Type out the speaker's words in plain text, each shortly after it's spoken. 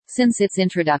Since its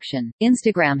introduction,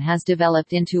 Instagram has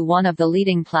developed into one of the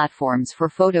leading platforms for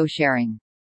photo sharing.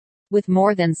 With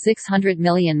more than 600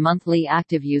 million monthly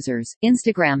active users,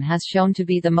 Instagram has shown to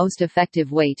be the most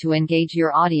effective way to engage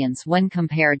your audience when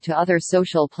compared to other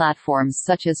social platforms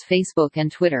such as Facebook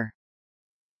and Twitter.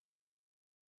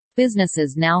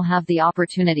 Businesses now have the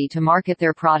opportunity to market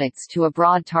their products to a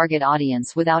broad target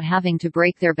audience without having to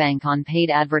break their bank on paid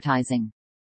advertising.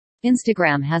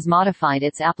 Instagram has modified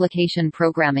its Application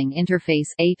Programming Interface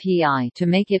 (API) to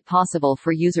make it possible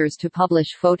for users to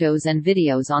publish photos and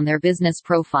videos on their business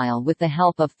profile with the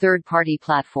help of third-party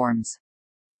platforms.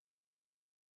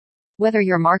 Whether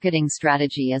your marketing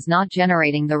strategy is not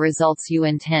generating the results you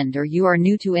intend or you are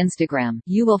new to Instagram,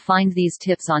 you will find these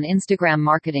tips on Instagram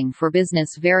marketing for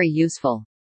business very useful.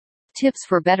 Tips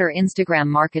for better Instagram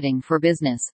marketing for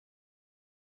business.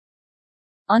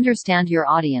 Understand your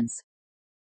audience.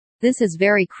 This is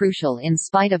very crucial in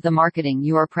spite of the marketing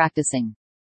you are practicing.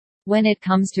 When it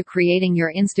comes to creating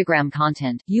your Instagram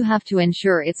content, you have to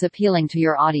ensure it's appealing to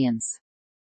your audience.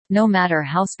 No matter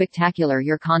how spectacular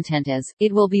your content is,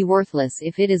 it will be worthless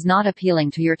if it is not appealing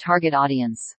to your target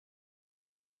audience.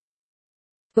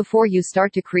 Before you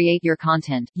start to create your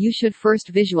content, you should first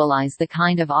visualize the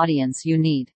kind of audience you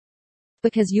need.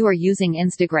 Because you are using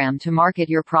Instagram to market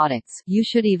your products, you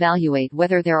should evaluate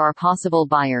whether there are possible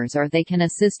buyers or they can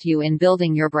assist you in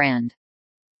building your brand.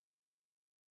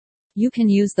 You can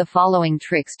use the following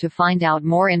tricks to find out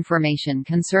more information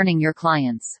concerning your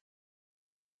clients.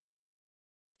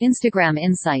 Instagram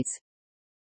Insights.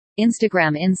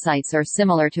 Instagram Insights are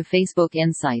similar to Facebook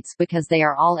Insights because they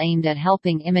are all aimed at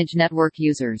helping image network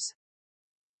users.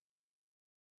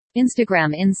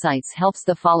 Instagram Insights helps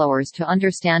the followers to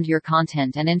understand your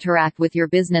content and interact with your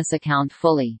business account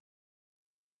fully.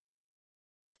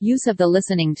 Use of the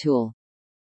listening tool.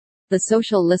 The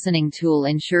social listening tool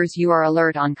ensures you are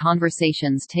alert on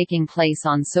conversations taking place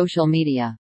on social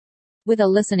media. With a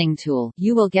listening tool,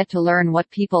 you will get to learn what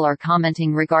people are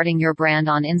commenting regarding your brand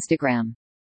on Instagram.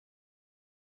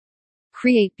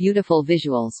 Create beautiful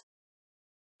visuals.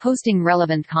 Posting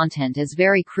relevant content is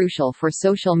very crucial for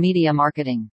social media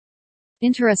marketing.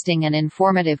 Interesting and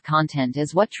informative content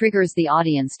is what triggers the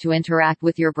audience to interact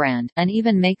with your brand, and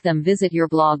even make them visit your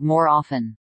blog more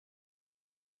often.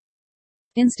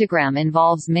 Instagram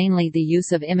involves mainly the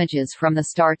use of images from the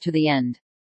start to the end.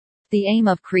 The aim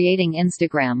of creating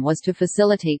Instagram was to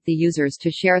facilitate the users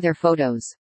to share their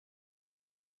photos.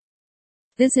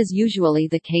 This is usually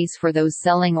the case for those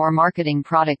selling or marketing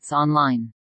products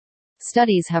online.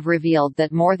 Studies have revealed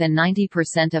that more than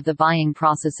 90% of the buying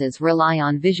processes rely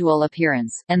on visual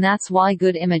appearance, and that's why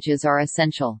good images are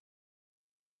essential.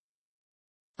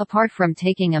 Apart from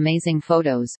taking amazing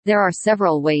photos, there are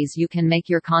several ways you can make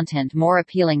your content more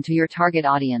appealing to your target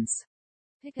audience.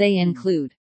 They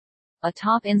include: a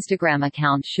top Instagram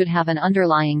account should have an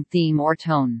underlying theme or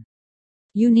tone.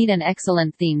 You need an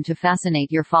excellent theme to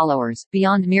fascinate your followers,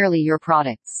 beyond merely your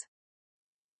products.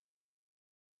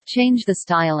 Change the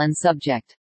style and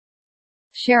subject.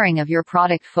 Sharing of your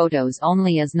product photos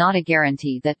only is not a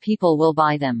guarantee that people will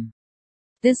buy them.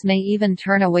 This may even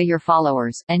turn away your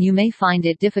followers, and you may find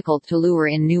it difficult to lure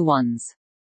in new ones.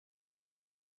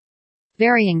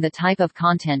 Varying the type of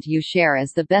content you share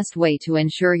is the best way to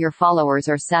ensure your followers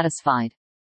are satisfied.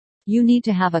 You need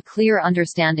to have a clear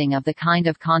understanding of the kind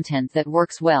of content that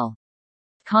works well.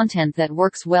 Content that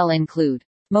works well include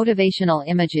motivational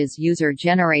images,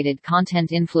 user-generated content,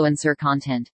 influencer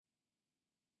content.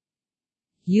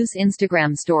 Use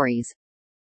Instagram Stories.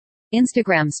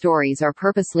 Instagram Stories are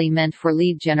purposely meant for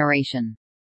lead generation.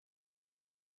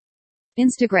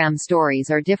 Instagram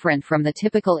Stories are different from the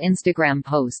typical Instagram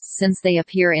posts since they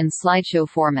appear in slideshow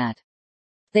format.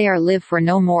 They are live for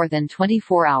no more than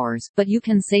 24 hours, but you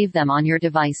can save them on your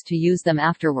device to use them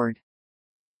afterward.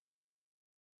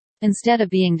 Instead of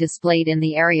being displayed in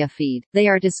the area feed, they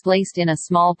are displaced in a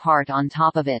small part on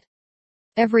top of it.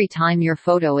 Every time your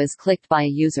photo is clicked by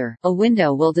a user, a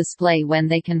window will display when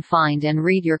they can find and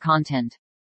read your content.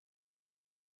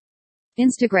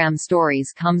 Instagram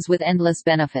Stories comes with endless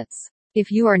benefits.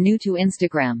 If you are new to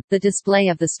Instagram, the display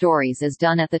of the stories is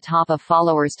done at the top of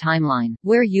followers' timeline,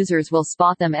 where users will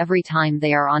spot them every time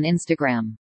they are on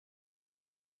Instagram.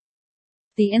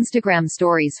 The Instagram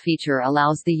Stories feature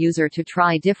allows the user to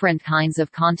try different kinds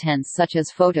of content such as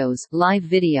photos, live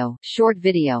video, short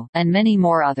video, and many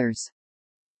more others.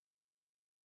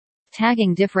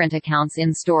 Tagging different accounts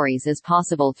in Stories is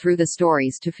possible through the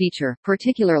Stories to feature,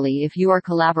 particularly if you are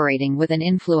collaborating with an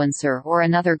influencer or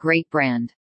another great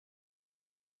brand.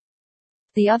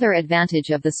 The other advantage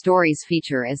of the Stories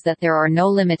feature is that there are no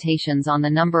limitations on the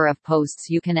number of posts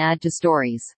you can add to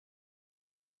Stories.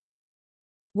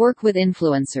 Work with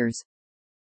influencers.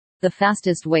 The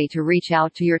fastest way to reach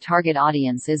out to your target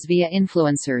audience is via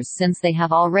influencers, since they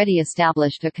have already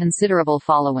established a considerable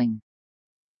following.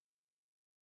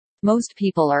 Most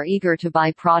people are eager to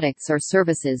buy products or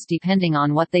services depending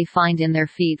on what they find in their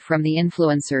feed from the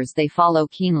influencers they follow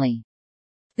keenly.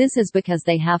 This is because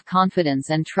they have confidence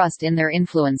and trust in their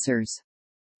influencers.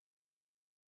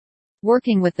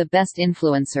 Working with the best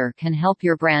influencer can help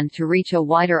your brand to reach a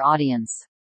wider audience.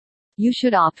 You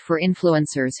should opt for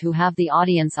influencers who have the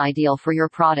audience ideal for your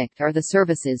product or the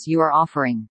services you are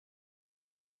offering.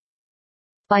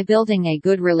 By building a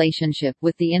good relationship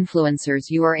with the influencers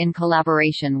you are in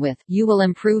collaboration with, you will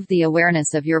improve the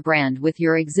awareness of your brand with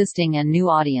your existing and new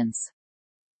audience.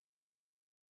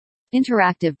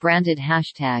 Interactive branded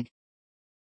hashtag.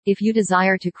 If you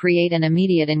desire to create an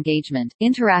immediate engagement,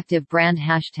 interactive brand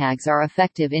hashtags are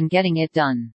effective in getting it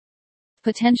done.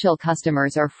 Potential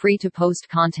customers are free to post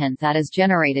content that is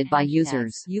generated by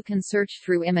users. You can search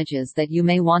through images that you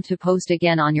may want to post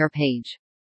again on your page.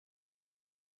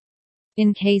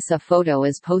 In case a photo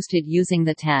is posted using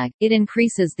the tag, it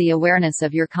increases the awareness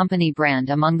of your company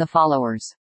brand among the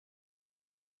followers.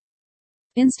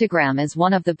 Instagram is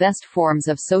one of the best forms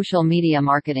of social media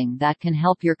marketing that can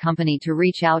help your company to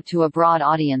reach out to a broad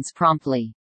audience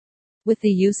promptly. With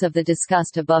the use of the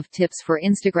discussed above tips for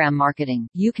Instagram marketing,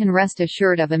 you can rest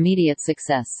assured of immediate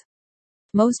success.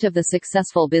 Most of the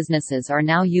successful businesses are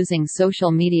now using social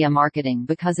media marketing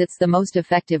because it's the most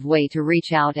effective way to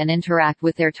reach out and interact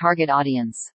with their target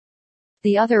audience.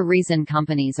 The other reason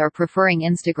companies are preferring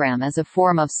Instagram as a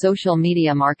form of social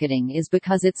media marketing is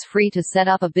because it's free to set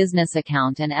up a business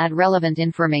account and add relevant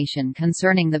information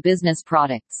concerning the business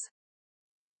products.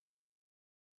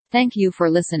 Thank you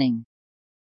for listening.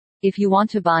 If you want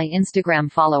to buy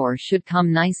Instagram followers should come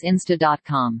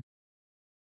niceinsta.com.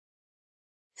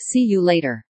 See you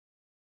later.